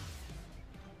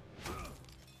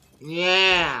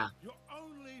 Yeah. You're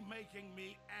only making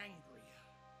me angry.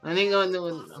 I think I'll do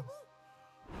it.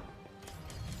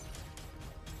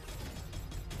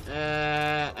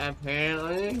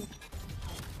 Apparently.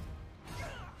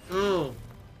 Ooh.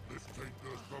 Let's take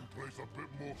this someplace a bit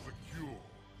more secure,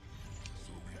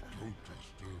 so we don't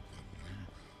disturb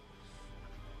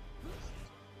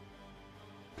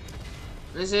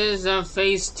the neighbors. This is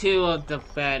phase 2 of the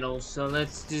battle, so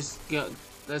let's just go.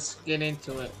 Let's get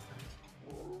into it.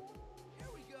 Here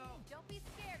we go. Don't be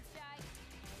scared, Shy.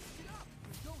 Get up.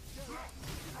 Don't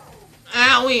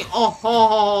Owie! Oh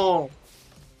ho!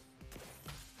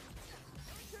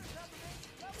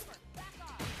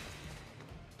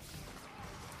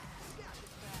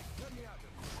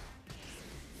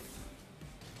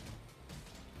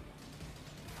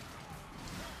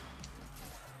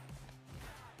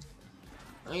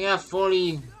 I got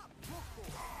 40.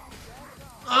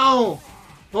 Oh!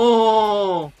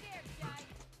 Oh!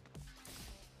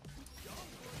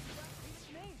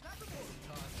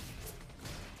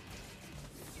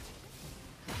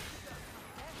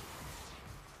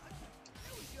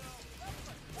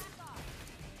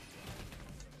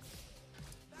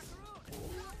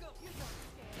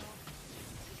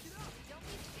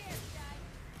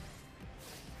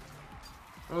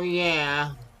 Oh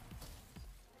yeah.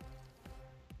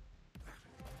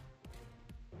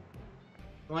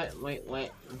 What?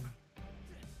 Wait.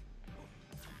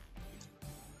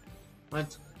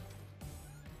 What?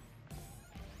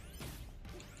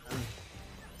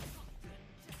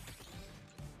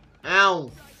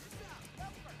 Ow!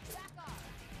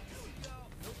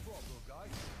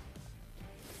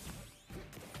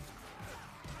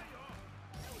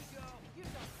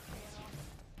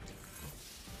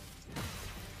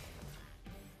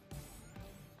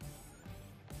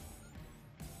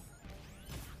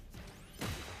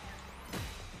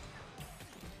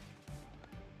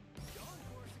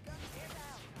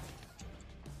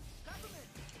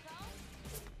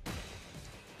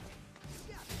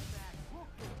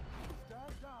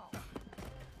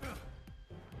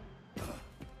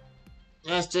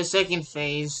 That's the second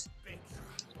phase.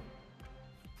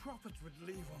 Profits would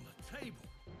leave on the table.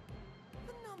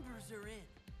 The numbers are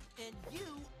in, and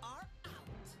you are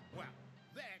out. Well,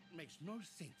 that makes no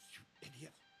sense, you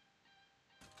idiot.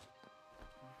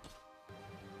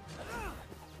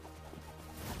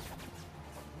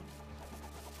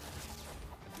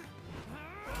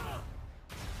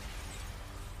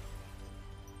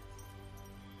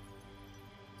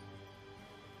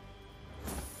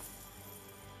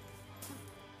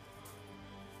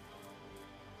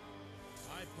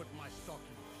 I put my stock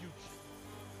in the future,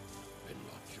 and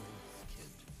not yours,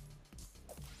 kid.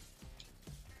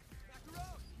 You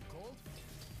cold?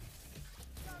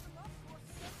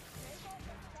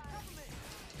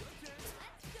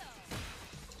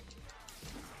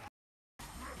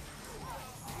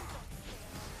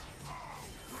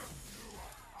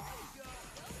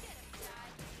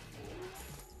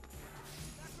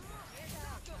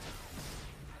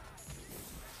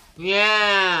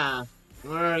 Yeah!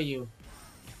 Where are you?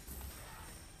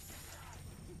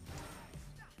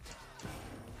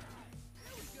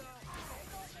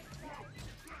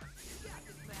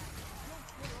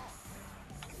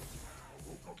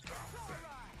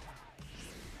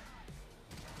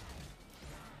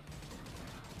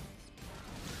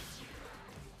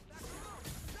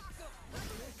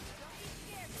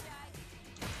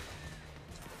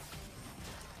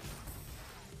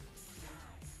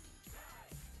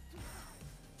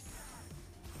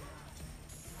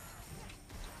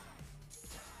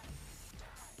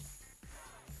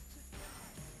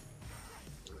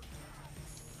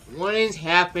 What is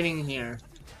happening here?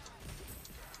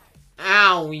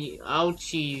 Owie!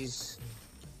 Ouchies!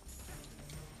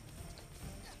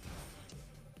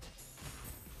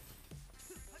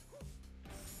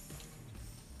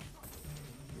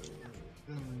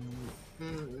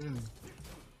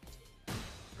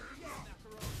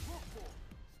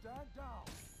 Stand down.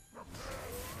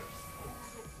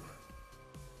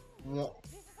 What?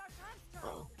 This is our chance,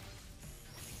 Charles.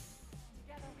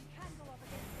 Together we can go up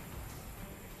against it.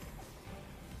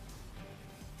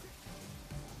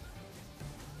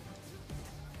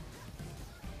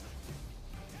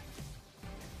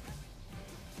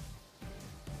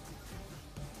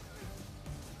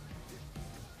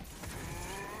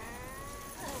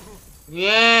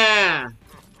 Yeah!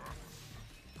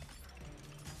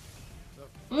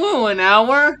 Ooh, an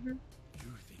hour? You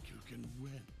think you can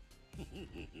win?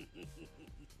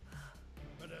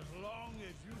 But as long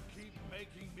as you keep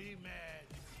making me mad,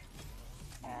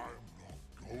 I'm not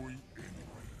going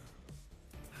anywhere.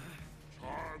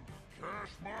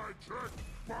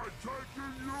 by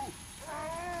taking you out!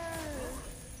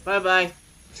 Bye-bye.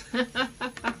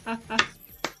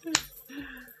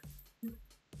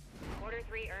 Quarter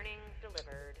 3 earnings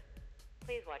delivered.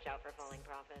 Please watch out for falling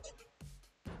profits.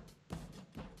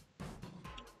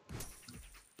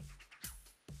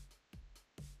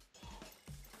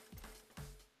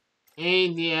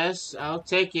 ADS, I'll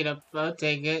take it up. I'll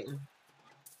take it.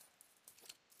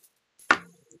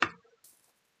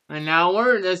 An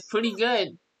hour? That's pretty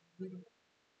good.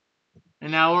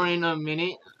 An hour in a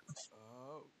minute.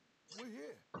 We're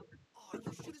here. Oh,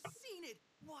 you should have seen it!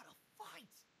 What a fight!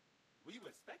 We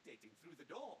were spectating through the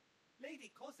door. Lady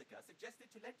Corsica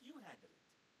suggested to let you handle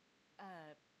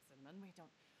it. Cinnamon, we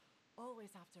don't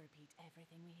always have to repeat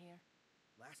everything we hear.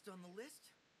 Last on the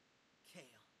list, Kale.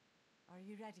 Are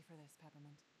you ready for this,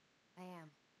 Peppermint? I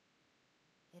am.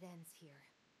 It ends here.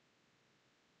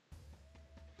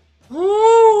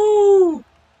 Ooh!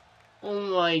 Oh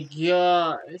my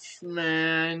gosh,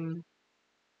 man.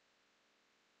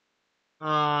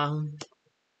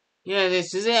 Yeah,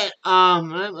 this is it.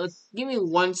 Give me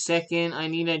 1 second. I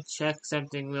need to check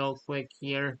something real quick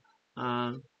here.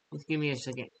 Just give me a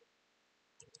second.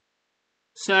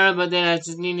 Sorry about that. I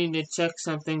just needed to check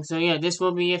something. So yeah, this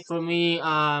will be it for me.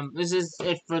 This is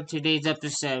it for today's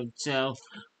episode. So,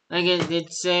 like I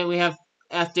did say, we have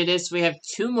after this we have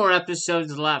 2 more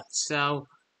episodes left. So,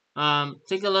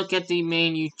 take a look at the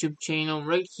main YouTube channel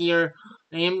right here.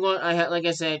 Like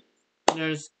I said,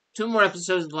 there's 2 more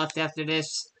episodes left after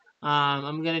this.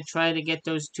 I'm gonna try to get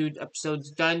those 2 episodes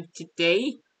done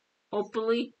today,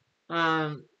 hopefully.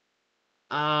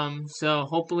 So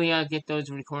hopefully I'll get those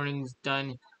recordings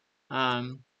done,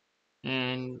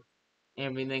 and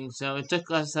everything. So it took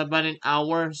us about an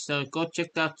hour. So go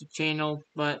check out the channel,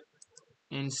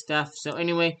 and stuff. So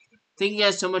anyway, thank you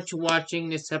guys so much for watching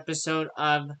this episode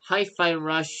of Hi-Fi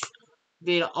Rush.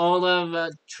 Did all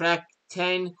of track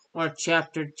 10 or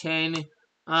chapter 10.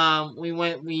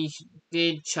 We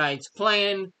did Child's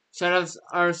Plan, shut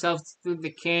ourselves through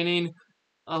the cannon,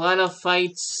 a lot of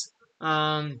fights.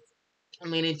 I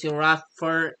made it to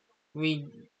RogueFort. We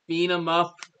beat them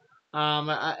up.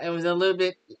 It was a little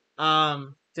bit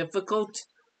difficult.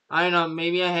 I don't know.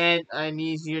 Maybe I had an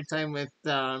easier time with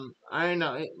I don't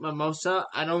know, Mimosa.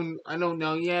 I don't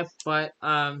know yet, but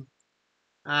I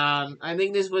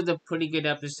think this was a pretty good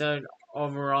episode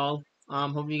overall.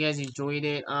 Hope you guys enjoyed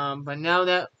it. But now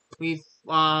that we've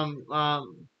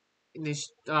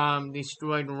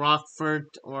destroyed RogueFort,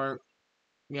 or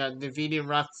yeah, defeated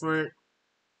RogueFort,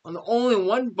 and the only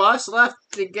one boss left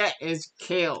to get is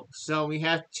Kale. So we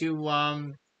have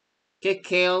to get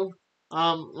Kale.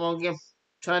 We'll get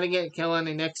try to get Kale in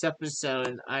the next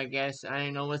episode. I guess I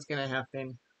don't know what's gonna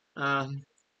happen. Um,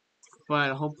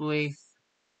 but hopefully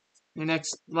the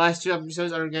next last 2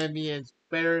 episodes are gonna be as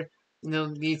better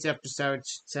than these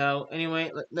episodes. So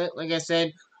anyway, like I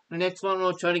said, the next one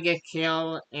we'll try to get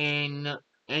Kale and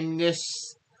end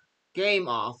this game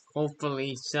off,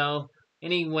 hopefully. So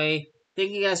anyway,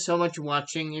 thank you guys so much for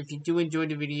watching. If you do enjoy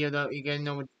the video though, you guys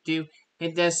know what to do.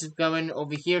 Hit that subscribe button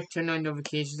over here, turn on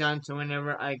notifications on so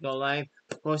whenever I go live,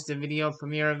 post a video,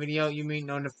 premiere a video, you be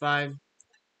notified.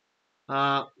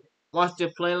 Uh watch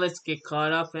the playlist, get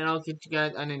caught up, and I'll catch you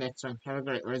guys on the next one. Have a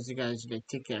great rest of you guys today.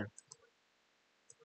 Take care.